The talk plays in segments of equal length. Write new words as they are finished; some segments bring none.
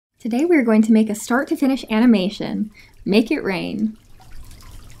Today we are going to make a start-to-finish animation, Make It Rain.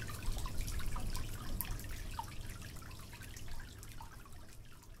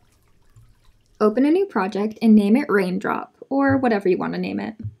 Open a new project and name it Raindrop, or whatever you want to name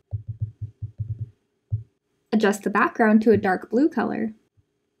it. Adjust the background to a dark blue color.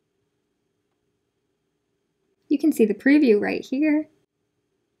 You can see the preview right here.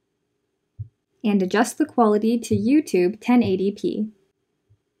 And adjust the quality to YouTube 1080p.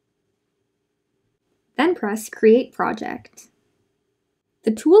 Then press Create Project.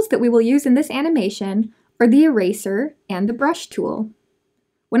 The tools that we will use in this animation are the eraser and the brush tool.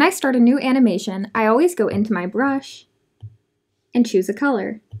 When I start a new animation, I always go into my brush and choose a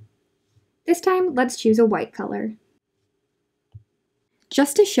color. This time, let's choose a white color.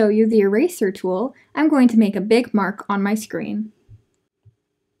 Just to show you the eraser tool, I'm going to make a big mark on my screen.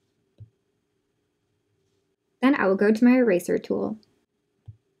 Then I will go to my eraser tool.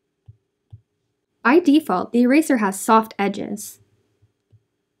 By default, the eraser has soft edges.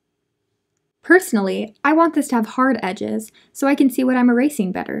 Personally, I want this to have hard edges so I can see what I'm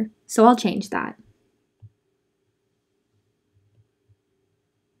erasing better, so I'll change that.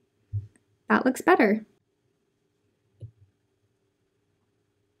 That looks better.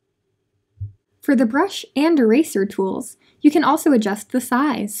 For the brush and eraser tools, you can also adjust the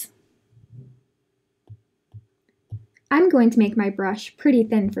size. I'm going to make my brush pretty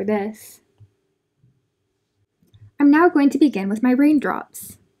thin for this. I'm now going to begin with my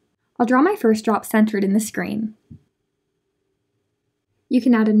raindrops. I'll draw my first drop centered in the screen. You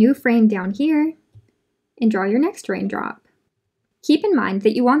can add a new frame down here and draw your next raindrop. Keep in mind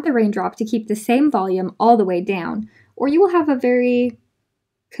that you want the raindrop to keep the same volume all the way down, or you will have a very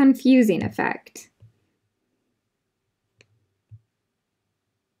confusing effect.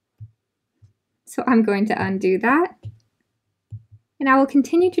 So I'm going to undo that, and I will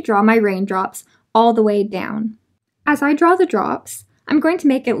continue to draw my raindrops all the way down. As I draw the drops, I'm going to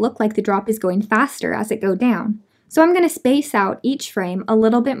make it look like the drop is going faster as it goes down, so I'm going to space out each frame a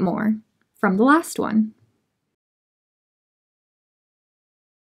little bit more from the last one.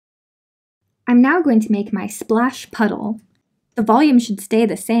 I'm now going to make my splash puddle. The volume should stay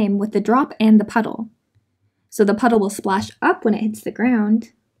the same with the drop and the puddle. So the puddle will splash up when it hits the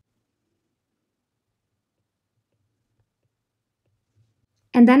ground,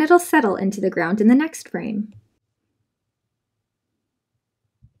 and then it'll settle into the ground in the next frame.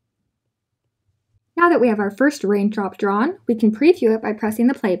 Now that we have our first raindrop drawn, we can preview it by pressing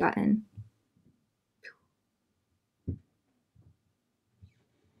the play button.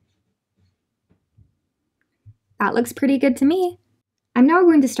 That looks pretty good to me. I'm now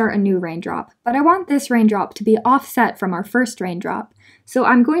going to start a new raindrop, but I want this raindrop to be offset from our first raindrop, so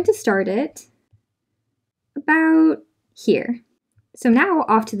I'm going to start it about here. So now,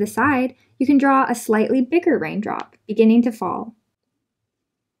 off to the side, you can draw a slightly bigger raindrop, beginning to fall.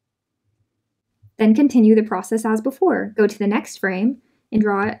 Then continue the process as before. Go to the next frame and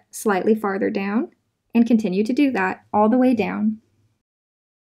draw it slightly farther down, and continue to do that all the way down.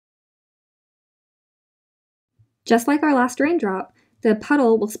 Just like our last raindrop, the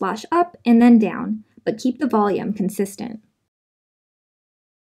puddle will splash up and then down, but keep the volume consistent.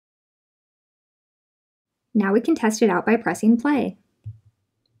 Now we can test it out by pressing play.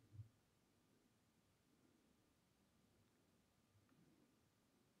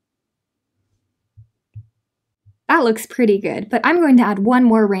 That looks pretty good, but I'm going to add one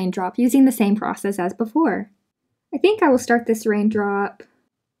more raindrop using the same process as before. I think I will start this raindrop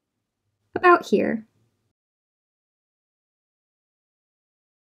about here.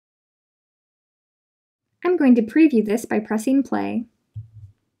 I'm going to preview this by pressing play.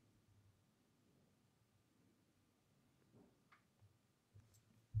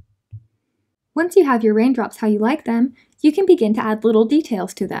 Once you have your raindrops how you like them, you can begin to add little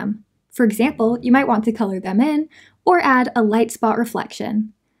details to them. For example, you might want to color them in or add a light spot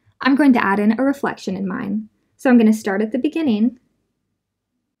reflection. I'm going to add in a reflection in mine. So I'm going to start at the beginning,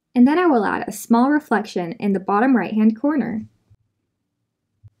 and then I will add a small reflection in the bottom right-hand corner.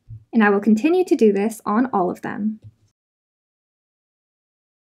 And I will continue to do this on all of them.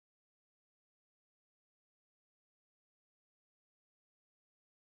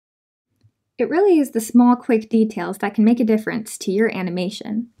 It really is the small, quick details that can make a difference to your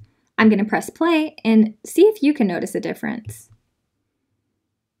animation. I'm going to press play and see if you can notice a difference.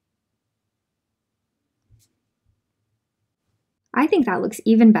 I think that looks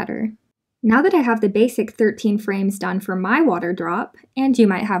even better. Now that I have the basic 13 frames done for my water drop, and you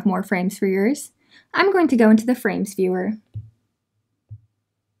might have more frames for yours, I'm going to go into the frames viewer.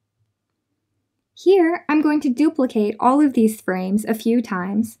 Here, I'm going to duplicate all of these frames a few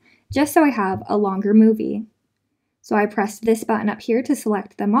times, just so I have a longer movie. So I press this button up here to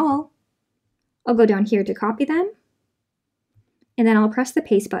select them all. I'll go down here to copy them, and then I'll press the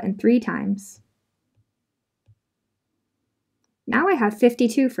paste button 3 times. Now I have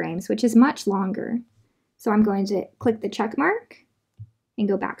 52 frames, which is much longer. So I'm going to click the check mark and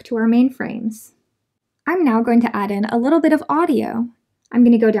go back to our main frames. I'm now going to add in a little bit of audio. I'm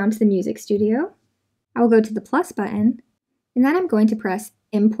going to go down to the music studio. I will go to the plus button, and then I'm going to press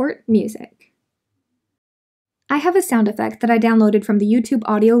Import Music. I have a sound effect that I downloaded from the YouTube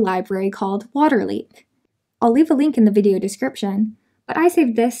audio library called Water Leak. I'll leave a link in the video description, but I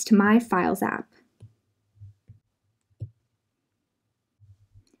saved this to my Files app.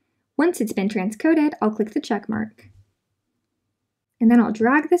 Once it's been transcoded, I'll click the check mark. And then I'll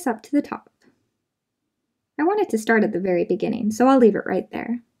drag this up to the top. I want it to start at the very beginning, so I'll leave it right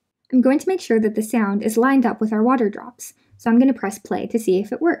there. I'm going to make sure that the sound is lined up with our water drops, so I'm going to press play to see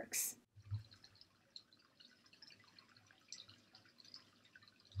if it works.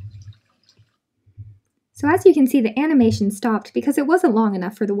 So as you can see, the animation stopped because it wasn't long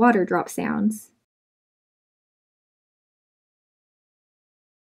enough for the water drop sounds.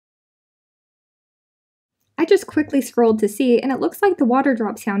 I just quickly scrolled to see, and it looks like the water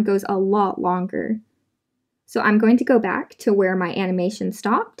drop sound goes a lot longer. So I'm going to go back to where my animation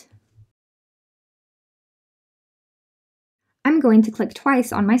stopped. I'm going to click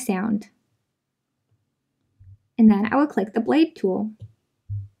twice on my sound. And then I will click the blade tool.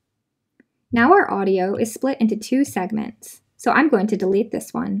 Now our audio is split into 2 segments, so I'm going to delete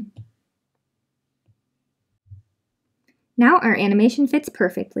this one. Now our animation fits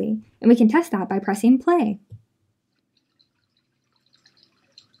perfectly, and we can test that by pressing play.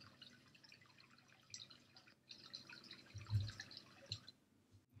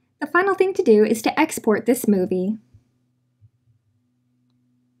 The final thing to do is to export this movie.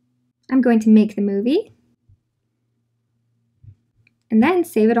 I'm going to make the movie, and then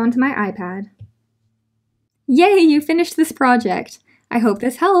save it onto my iPad. Yay, you finished this project! I hope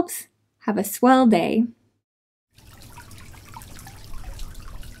this helps! Have a swell day!